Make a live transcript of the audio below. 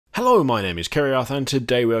Hello, my name is Kerriarth, and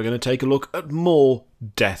today we are going to take a look at more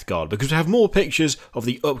Death Guard, because we have more pictures of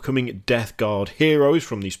the upcoming Death Guard heroes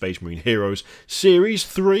from the Space Marine Heroes Series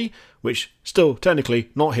 3, which still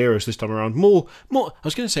technically not heroes this time around, more I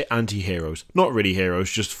was going to say anti-heroes, not really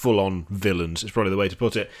heroes, just full-on villains is probably the way to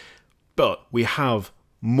put it, but we have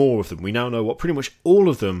more of them. We now know what pretty much all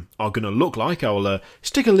of them are going to look like. I'll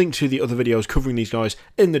stick a link to the other videos covering these guys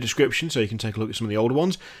in the description so you can take a look at some of the older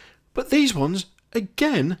ones, but these ones,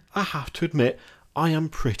 again, I have to admit, I am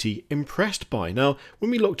pretty impressed by. Now,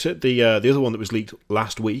 when we looked at the other one that was leaked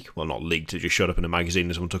last week, well, not leaked, it just showed up in a magazine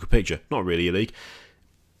and someone took a picture, not really a leak,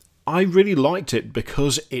 I really liked it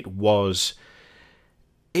because it bridged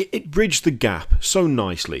the gap so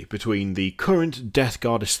nicely between the current Death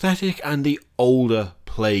Guard aesthetic and the older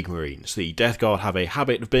Plague Marines. The Death Guard have a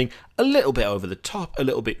habit of being a little bit over the top, a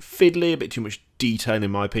little bit fiddly, a bit too much detail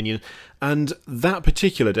in my opinion, and that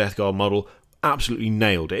particular Death Guard model absolutely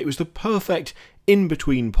nailed it. It was the perfect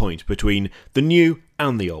in-between point between the new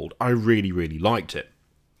and the old. I really, really liked it.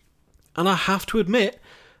 And I have to admit,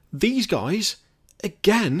 these guys,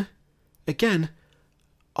 again,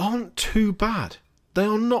 aren't too bad. They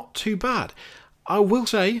are not too bad. I will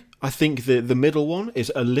say, I think the middle one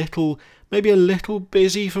is maybe a little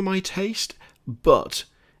busy for my taste, but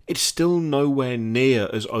it's still nowhere near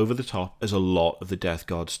as over the top as a lot of the Death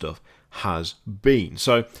Guard stuff has been.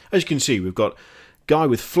 So, as you can see, we've got guy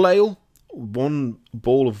with flail. One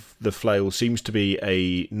ball of the flail seems to be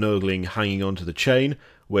a Nurgling hanging onto the chain,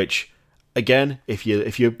 which, again, if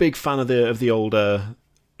you're a big fan of the older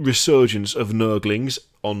resurgence of Nurglings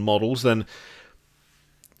on models, then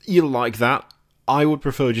you'll like that. I would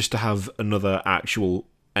prefer just to have another actual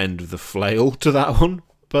end of the flail to that one,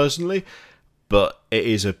 personally. But it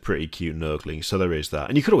is a pretty cute Nurgling, so there is that.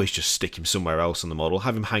 And you could always just stick him somewhere else on the model,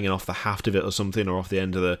 have him hanging off the haft of it or something, or off the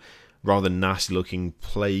end of the rather nasty-looking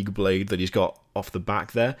plague blade that he's got off the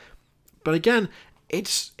back there. But again,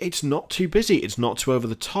 it's not too busy, it's not too over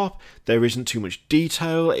the top, there isn't too much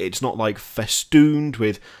detail, it's not like festooned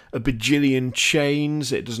with a bajillion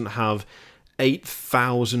chains, it doesn't have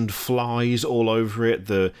 8,000 flies all over it,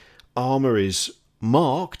 the armour is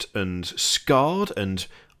marked and scarred and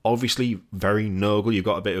obviously very Nurgle. You've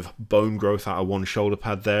got a bit of bone growth out of one shoulder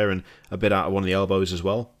pad there and a bit out of one of the elbows as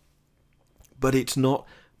well. But it's not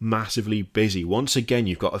massively busy. Once again,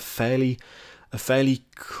 you've got a fairly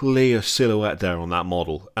clear silhouette there on that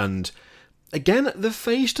model. And again, the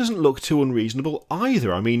face doesn't look too unreasonable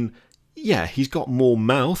either. I mean, yeah, he's got more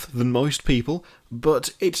mouth than most people,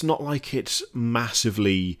 but it's not like it's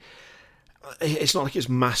massively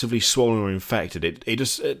swollen or infected. It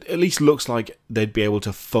just at least looks like they'd be able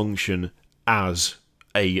to function as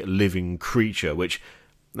a living creature, which,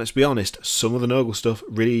 let's be honest, some of the Nurgle stuff,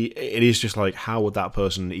 really, it is just like, how would that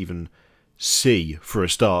person even see, for a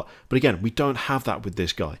start? But again, we don't have that with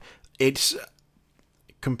this guy. It's,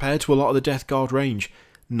 compared to a lot of the Death Guard range,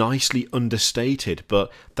 nicely understated,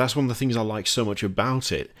 but that's one of the things I like so much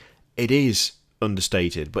about it. It is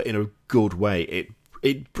understated, but in a good way.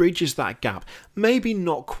 It bridges that gap. Maybe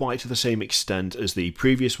not quite to the same extent as the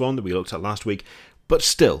previous one that we looked at last week, but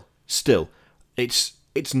still, it's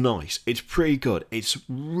nice. It's pretty good. It's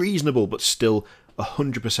reasonable, but still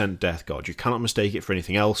 100% Death Guard. You cannot mistake it for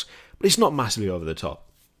anything else, but it's not massively over the top.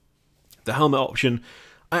 The helmet option,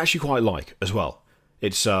 I actually quite like as well.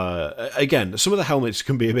 It's, again, some of the helmets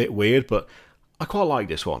can be a bit weird, but I quite like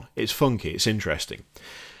this one. It's funky, it's interesting.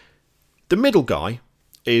 The middle guy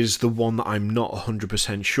is the one that I'm not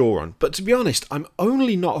 100% sure on. But to be honest, I'm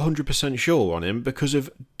only not 100% sure on him because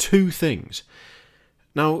of two things.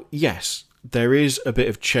 Now, yes, there is a bit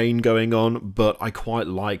of chain going on, but I quite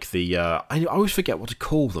like the... I always forget what to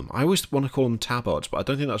call them. I always want to call them tabards, but I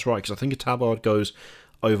don't think that's right, because I think a tabard goes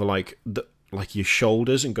over like your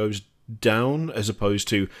shoulders and goes down, as opposed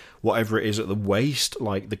to whatever it is at the waist,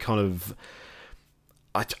 like the kind of...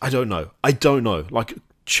 I don't know. Like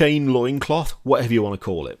chain loincloth, whatever you want to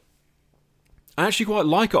call it. I actually quite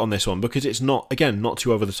like it on this one because it's not, again, not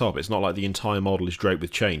too over the top. It's not like the entire model is draped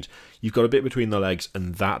with chains. You've got a bit between the legs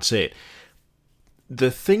and that's it.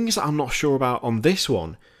 The things that I'm not sure about on this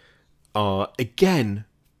one are, again,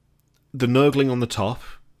 the Nurgling on the top,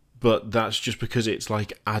 but that's just because it's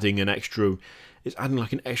like adding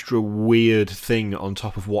like an extra weird thing on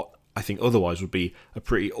top of what I think otherwise would be a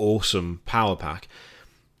pretty awesome power pack.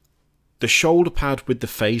 The shoulder pad with the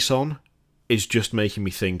face on is just making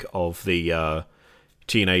me think of the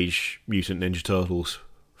Teenage Mutant Ninja Turtles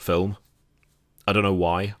film. I don't know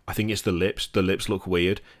why. I think it's the lips. The lips look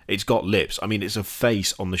weird. It's got lips. I mean, it's a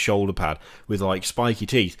face on the shoulder pad with like spiky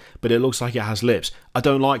teeth, but it looks like it has lips. I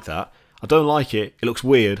don't like that. I don't like it. It looks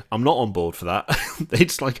weird. I'm not on board for that.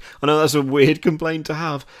 It's like, I know that's a weird complaint to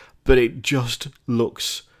have, but it just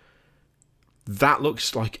looks... That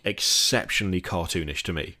looks like exceptionally cartoonish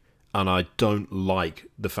to me. And I don't like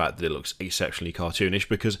the fact that it looks exceptionally cartoonish,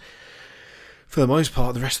 because for the most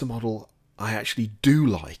part, the rest of the model I actually do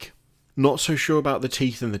like. Not so sure about the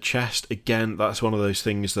teeth in the chest. Again, that's one of those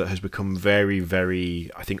things that has become very,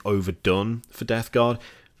 very, I think, overdone for Death Guard.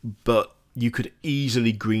 But you could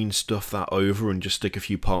easily green stuff that over and just stick a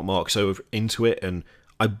few part marks over into it, and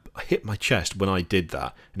I hit my chest when I did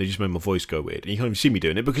that, and it just made my voice go weird. And you can't even see me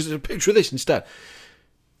doing it because there's a picture of this instead.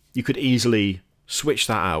 You could easily switch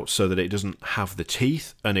that out so that it doesn't have the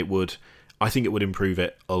teeth, and it would, I think it would improve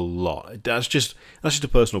it a lot. That's just a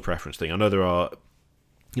personal preference thing. I know there are,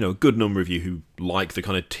 you know, a good number of you who like the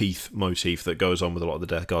kind of teeth motif that goes on with a lot of the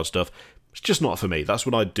Death Guard stuff. It's just not for me. That's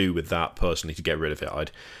what I'd do with that personally to get rid of it.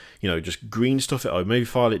 I'd, you know, just green stuff it over, maybe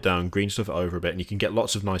file it down, green stuff it over a bit, and you can get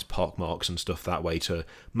lots of nice pock marks and stuff that way to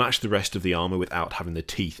match the rest of the armour without having the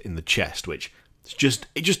teeth in the chest, which it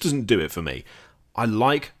just doesn't do it for me. I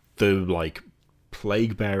like the, like,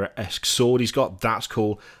 Plague Bearer-esque sword he's got. That's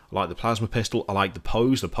cool. I like the plasma pistol. I like the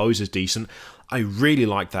pose. The pose is decent. I really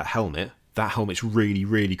like that helmet. That helmet's really,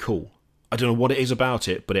 really cool. I don't know what it is about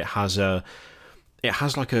it, but it has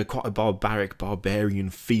like a quite a barbarian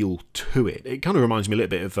feel to it. It kind of reminds me a little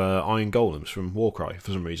bit of Iron Golems from Warcry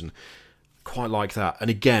for some reason. Quite like that. And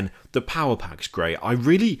again, the power pack's great. I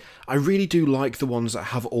really do like the ones that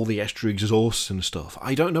have all the extra exhausts and stuff.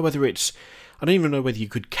 I don't even know whether you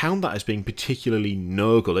could count that as being particularly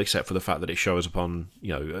Nurgle, except for the fact that it shows up on,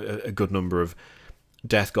 you know, a good number of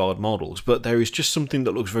Death Guard models. But there is just something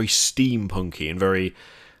that looks very steampunky and very,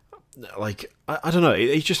 like, I don't know,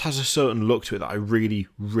 it just has a certain look to it that I really,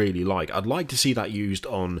 really like. I'd like to see that used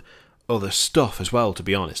on other stuff as well, to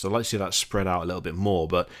be honest. I'd like to see that spread out a little bit more,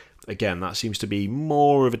 but again, that seems to be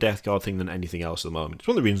more of a Death Guard thing than anything else at the moment. It's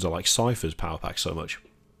one of the reasons I like Cypher's power pack so much.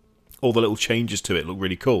 All the little changes to it look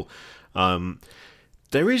really cool.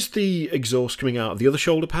 There is the exhaust coming out of the other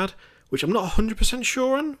shoulder pad, which I'm not 100%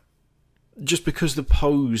 sure on, just because the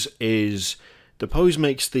pose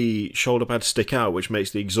makes the shoulder pad stick out, which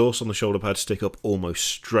makes the exhaust on the shoulder pad stick up almost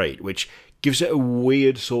straight, which gives it a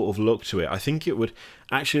weird sort of look to it. I think it would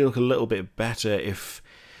actually look a little bit better if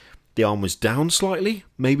the arm was down slightly,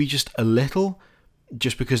 maybe just a little,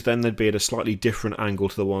 just because then they'd be at a slightly different angle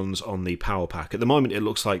to the ones on the power pack. At the moment, it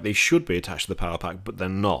looks like they should be attached to the power pack, but they're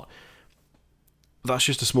not. That's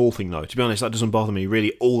just a small thing, though. To be honest, that doesn't bother me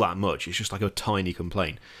really all that much. It's just like a tiny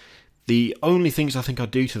complaint. The only things I think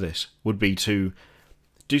I'd do to this would be to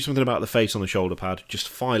do something about the face on the shoulder pad, just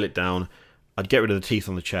file it down. I'd get rid of the teeth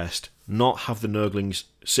on the chest, not have the Nurglings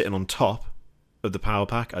sitting on top of the power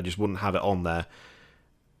pack. I just wouldn't have it on there.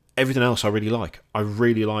 Everything else I really like. I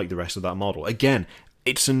really like the rest of that model. Again,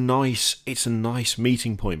 it's a nice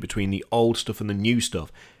meeting point between the old stuff and the new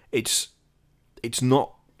stuff. It's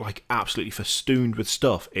not like absolutely festooned with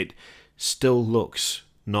stuff. It still looks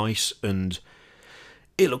nice and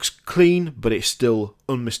it looks clean, but it's still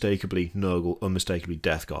unmistakably Nurgle, unmistakably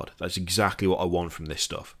Death Guard. That's exactly what I want from this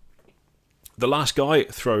stuff. The last guy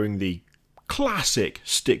throwing the classic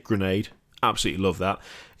stick grenade, absolutely love that.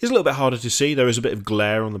 It's a little bit harder to see. There is a bit of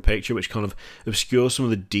glare on the picture, which kind of obscures some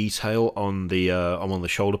of the detail on the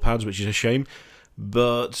shoulder pads, which is a shame.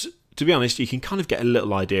 But to be honest, you can kind of get a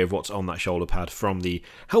little idea of what's on that shoulder pad from the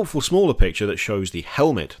helpful smaller picture that shows the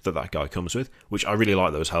helmet that guy comes with, which I really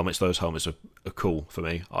like those helmets. Those helmets are cool for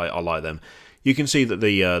me. I like them. You can see that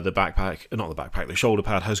the shoulder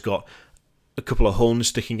pad has got a couple of horns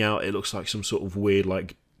sticking out. It looks like some sort of weird,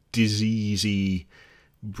 like, diseasey,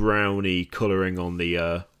 browny colouring on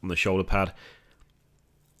the shoulder pad.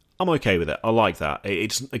 I'm okay with it. I like that.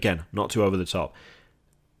 It's, again, not too over the top.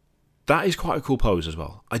 That is quite a cool pose as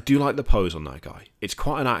well. I do like the pose on that guy. It's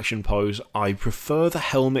quite an action pose. I prefer the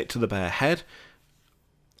helmet to the bare head.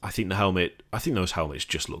 I think those helmets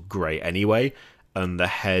just look great anyway, and the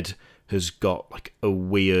head has got like a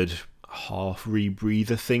weird half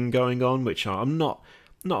rebreather thing going on, which I'm not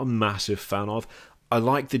a massive fan of. I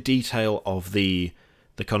like the detail of the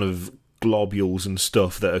kind of globules and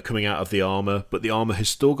stuff that are coming out of the armour, but the armour has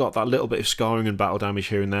still got that little bit of scarring and battle damage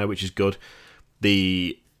here and there, which is good.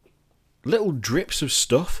 The little drips of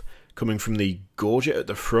stuff coming from the gorget at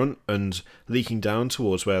the front and leaking down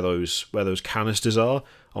towards where those canisters are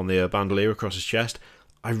on the bandolier across his chest,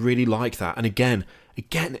 I really like that. And again,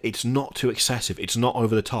 it's not too excessive. It's not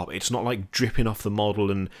over the top. It's not like dripping off the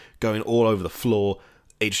model and going all over the floor.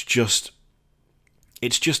 It's just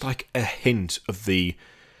like a hint of the...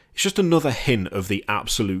 It's just another hint of the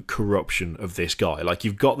absolute corruption of this guy. Like,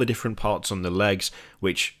 you've got the different parts on the legs,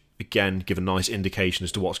 which again, give a nice indication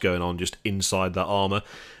as to what's going on just inside that armour.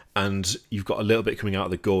 And you've got a little bit coming out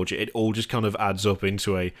of the gorget. It all just kind of adds up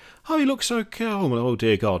into a, oh, he looks okay. Oh,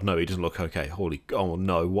 dear God, no, he doesn't look okay. Holy, oh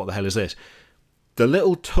no, what the hell is this? The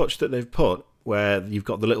little touch that they've put, where you've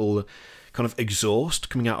got the little kind of exhaust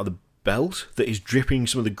coming out of the belt that is dripping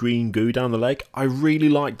some of the green goo down the leg, I really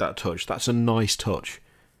like that touch. That's a nice touch.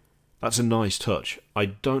 That's a nice touch. I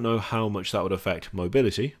don't know how much that would affect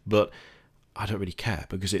mobility, but I don't really care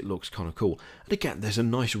because it looks kind of cool. And again, there's a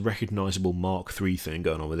nice recognisable Mark III thing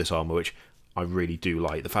going on with this armour, which I really do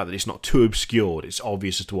like. The fact that it's not too obscured, it's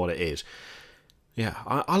obvious as to what it is. Yeah,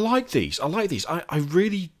 I like these. I like these. I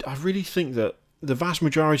really think that the vast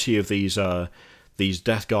majority of these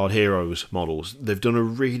Death Guard Heroes models, they've done a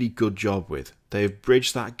really good job with. They've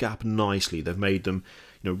bridged that gap nicely. They've made them,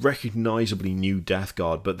 recognisably new Death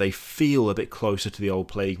Guard, but they feel a bit closer to the old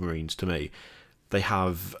Plague Marines to me. They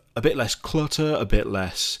have a bit less clutter, a bit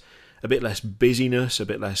less busyness, a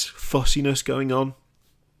bit less fussiness going on.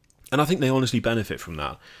 And I think they honestly benefit from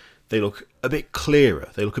that. They look a bit clearer.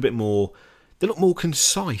 They look a bit more, they look more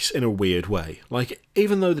concise in a weird way. Like,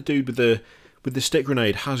 even though the dude with the stick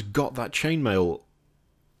grenade has got that chainmail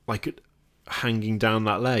like hanging down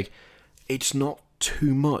that leg, it's not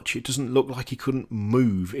too much. It doesn't look like he couldn't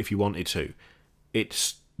move if he wanted to.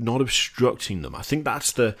 It's not obstructing them. I think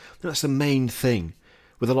that's the main thing.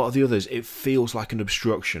 With a lot of the others, it feels like an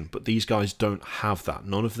obstruction, but these guys don't have that.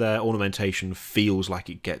 None of their ornamentation feels like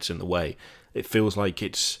it gets in the way. It feels like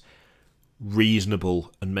it's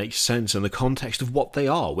reasonable and makes sense in the context of what they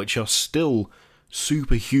are, which are still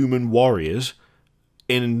superhuman warriors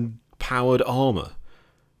in powered armour.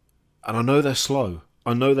 And I know they're slow,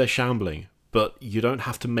 I know they're shambling, but you don't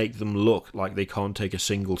have to make them look like they can't take a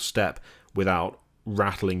single step without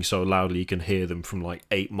rattling so loudly you can hear them from like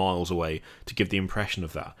 8 miles away to give the impression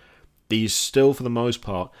of that. These still, for the most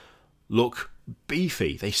part, look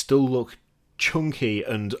beefy. They still look chunky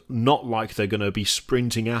and not like they're going to be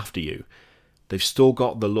sprinting after you. They've still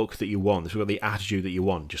got the look that you want. They've still got the attitude that you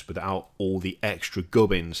want, just without all the extra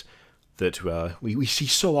gubbins that we see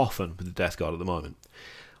so often with the Death Guard at the moment.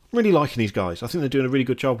 I'm really liking these guys. I think they're doing a really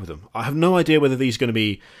good job with them. I have no idea whether these are going to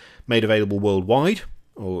be made available worldwide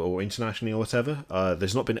or internationally or whatever.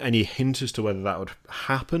 There's not been any hint as to whether that would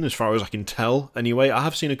happen, as far as I can tell. Anyway, I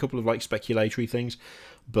have seen a couple of like speculatory things,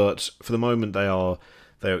 but for the moment they are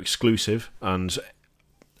exclusive. And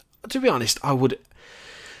to be honest, I would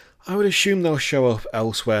assume they'll show up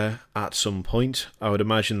elsewhere at some point. I would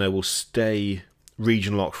imagine they will stay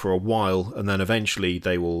region locked for a while, and then eventually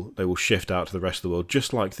they will shift out to the rest of the world,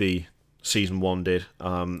 just like the Season 1 did.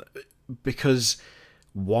 Because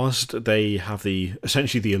whilst they have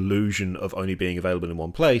essentially the illusion of only being available in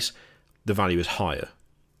one place, the value is higher.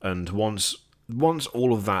 And once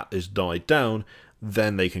all of that is died down,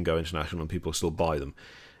 then they can go international and people will still buy them.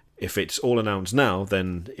 If it's all announced now,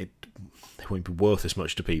 then it won't be worth as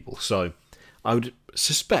much to people. So I would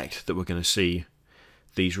suspect that we're going to see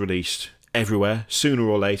these released everywhere, sooner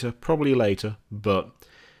or later, probably later, but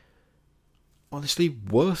honestly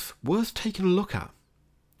worth taking a look at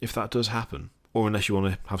if that does happen. Or unless you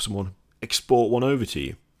want to have someone export one over to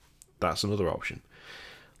you. That's another option.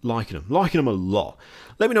 Liking them a lot.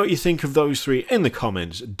 Let me know what you think of those three in the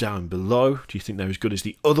comments down below. Do you think they're as good as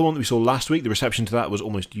the other one that we saw last week? The reception to that was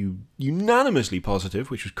almost unanimously positive,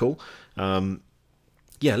 which was cool.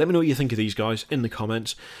 Yeah, let me know what you think of these guys in the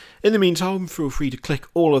comments. In the meantime, feel free to click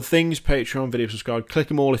all of the things, Patreon, video, subscribe. Click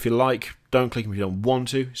them all if you like. Don't click them if you don't want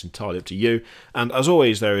to. It's entirely up to you. And as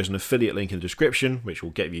always, there is an affiliate link in the description, which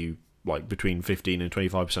will get you like between 15 and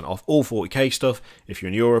 25% off all 40k stuff if you're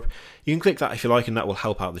in Europe. You can click that if you like, and that will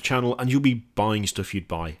help out the channel, and you'll be buying stuff you'd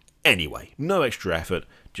buy anyway. No extra effort,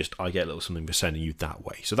 just I get a little something for sending you that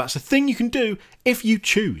way. So that's a thing you can do if you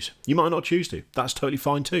choose. You might not choose to. That's totally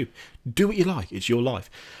fine too. Do what you like. It's your life.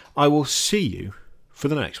 I will see you for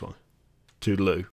the next one. Toodaloo.